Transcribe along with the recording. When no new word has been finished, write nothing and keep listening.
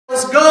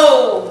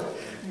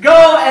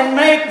and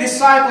make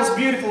disciples.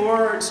 Beautiful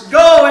words.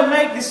 Go and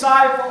make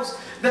disciples.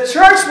 The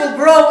church will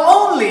grow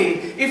only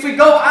if we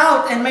go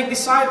out and make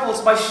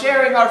disciples by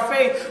sharing our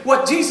faith,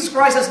 what Jesus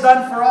Christ has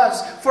done for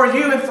us, for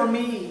you and for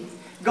me.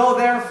 Go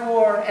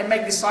therefore and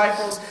make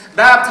disciples,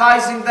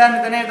 baptizing them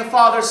in the name of the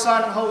Father,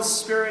 Son, and Holy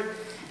Spirit,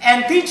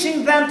 and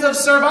teaching them to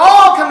observe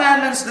all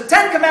commandments, the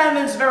 10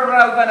 commandments, very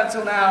relevant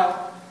until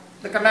now,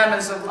 the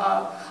commandments of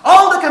love.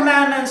 All the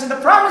commandments and the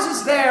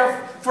promises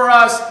there for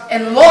us,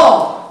 and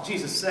law,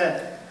 Jesus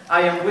said,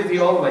 I am with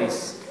you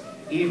always,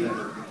 even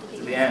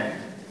to the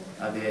end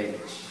of the age.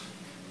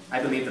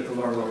 I believe that the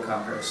Lord will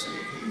come very soon.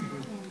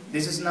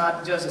 This is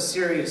not just a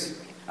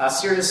serious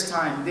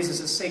time. This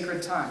is a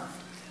sacred time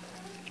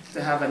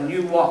to have a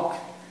new walk,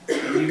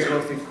 a new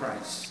growth in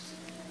Christ.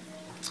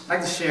 I'd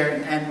like to share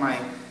and end my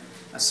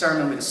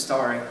sermon with a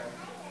story.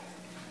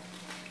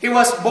 He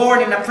was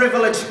born in a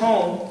privileged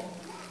home.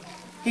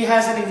 He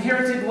has an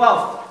inherited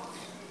wealth.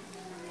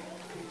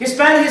 He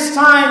spent his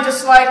time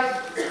just like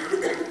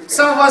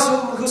some of us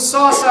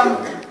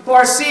who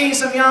are seeing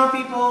some young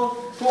people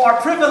who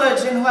are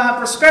privileged and who have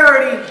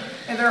prosperity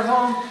in their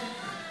home.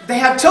 They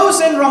have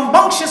chosen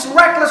rambunctious,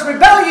 reckless,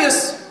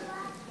 rebellious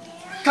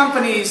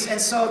companies,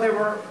 and so they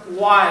were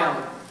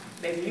wild.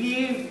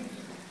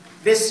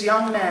 This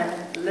young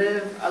man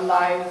lived a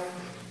life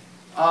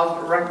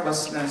of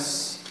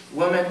recklessness.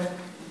 Women,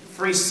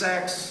 free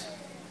sex,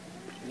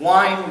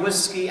 wine,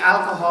 whiskey,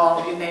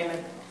 alcohol, you name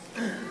it.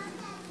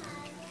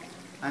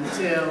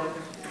 Until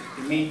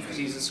he meet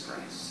Jesus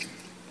Christ.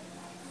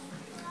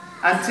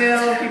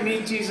 Until he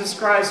meet Jesus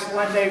Christ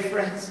one day,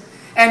 friends.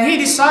 And he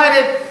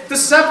decided to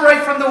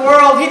separate from the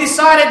world. He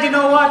decided, you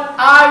know what?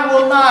 I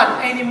will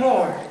not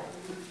anymore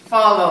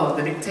follow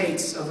the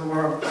dictates of the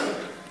world.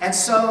 And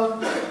so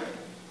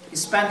he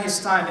spent his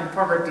time in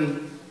poverty.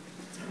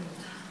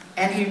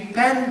 And he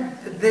penned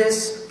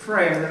this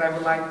prayer that I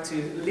would like to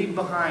leave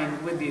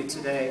behind with you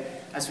today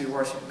as we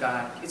worship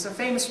God. It's a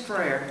famous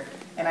prayer,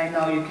 and I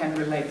know you can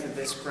relate to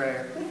this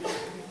prayer.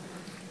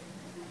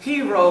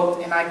 He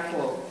wrote, and I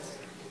quote,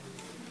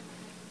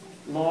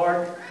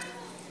 Lord,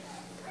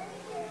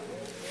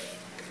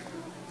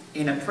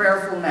 in a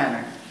prayerful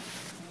manner,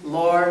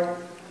 Lord,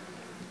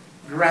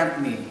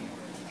 grant me,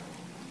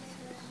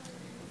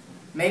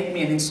 make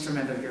me an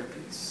instrument of your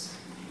peace.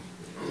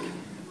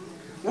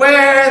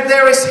 Where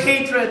there is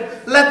hatred,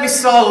 let me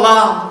sow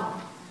love.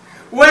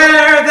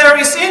 Where there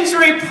is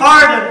injury,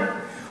 pardon.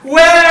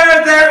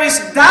 Where there is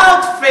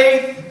doubt,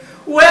 faith.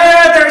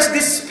 Where there is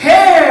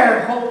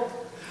despair, hope.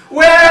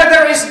 Where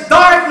there is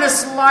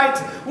darkness, light.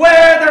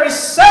 Where there is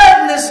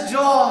sadness,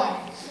 joy.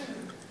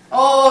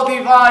 Oh,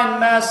 divine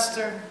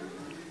Master,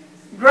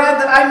 grant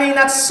that I may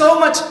not so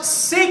much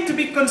seek to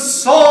be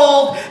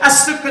consoled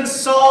as to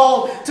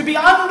console, to be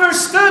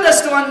understood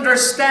as to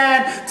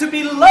understand, to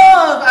be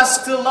loved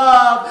as to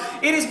love.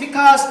 It is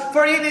because,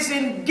 for it is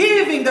in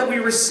giving that we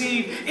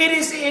receive. It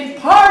is in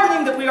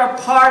pardoning that we are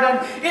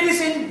pardoned. It is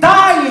in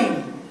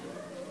dying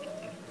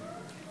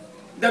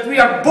that we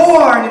are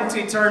born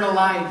into eternal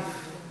life.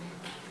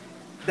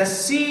 The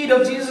seed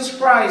of Jesus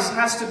Christ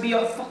has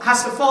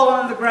to fall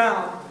on the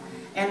ground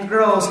and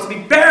grows, to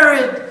be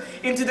buried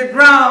into the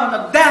ground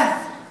of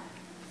death,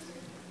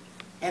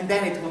 and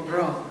then it will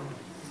grow.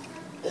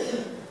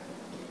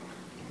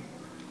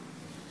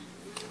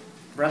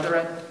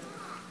 Brethren,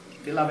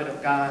 beloved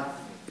of God,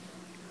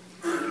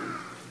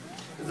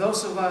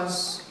 those of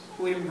us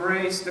who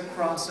embrace the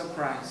cross of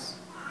Christ,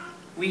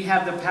 we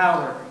have the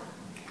power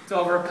to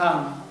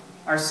overcome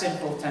our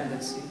sinful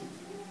tendency.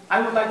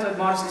 I would like to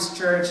admonish this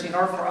church, in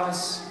order for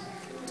us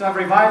to have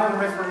revival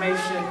and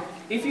reformation,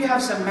 if you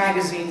have some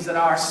magazines that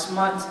are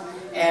smut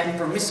and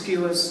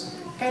promiscuous,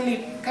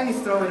 kindly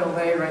throw it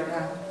away right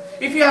now.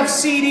 If you have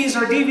CDs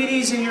or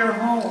DVDs in your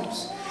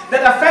homes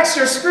that affects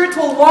your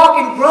spiritual walk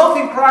and growth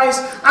in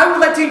Christ, I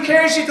would like to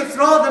encourage you to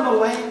throw them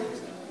away.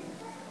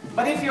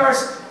 But if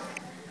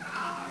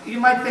you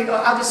might think, oh,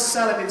 I'll just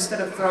sell it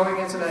instead of throwing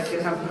it so that I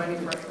can have money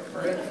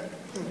for it.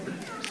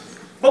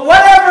 But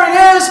whatever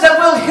it is that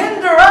will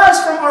hinder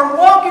us from our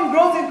walk and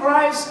growth in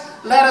Christ,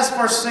 let us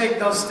forsake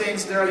those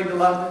things, dearly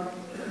beloved.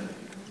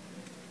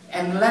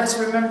 And let us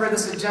remember the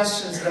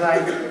suggestions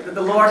that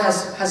the Lord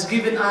has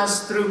given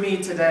us through me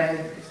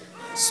today.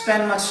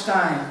 Spend much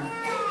time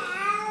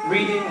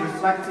reading,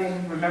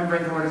 reflecting,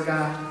 remembering the Word of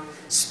God.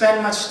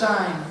 Spend much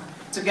time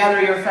to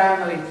gather your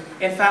family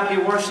in family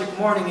worship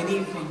morning and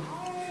evening.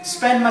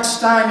 Spend much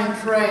time in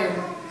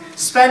prayer.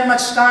 Spend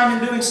much time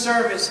in doing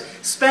service.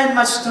 Spend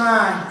much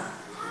time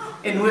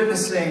in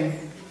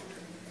witnessing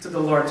to the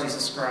Lord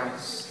Jesus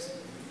Christ.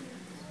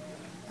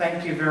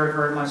 Thank you very,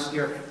 very much,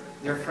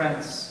 dear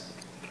friends,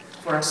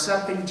 for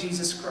accepting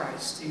Jesus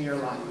Christ in your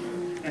life.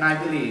 And I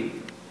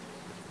believe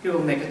He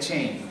will make a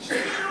change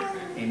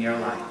in your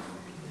life.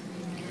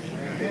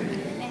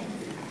 Amen.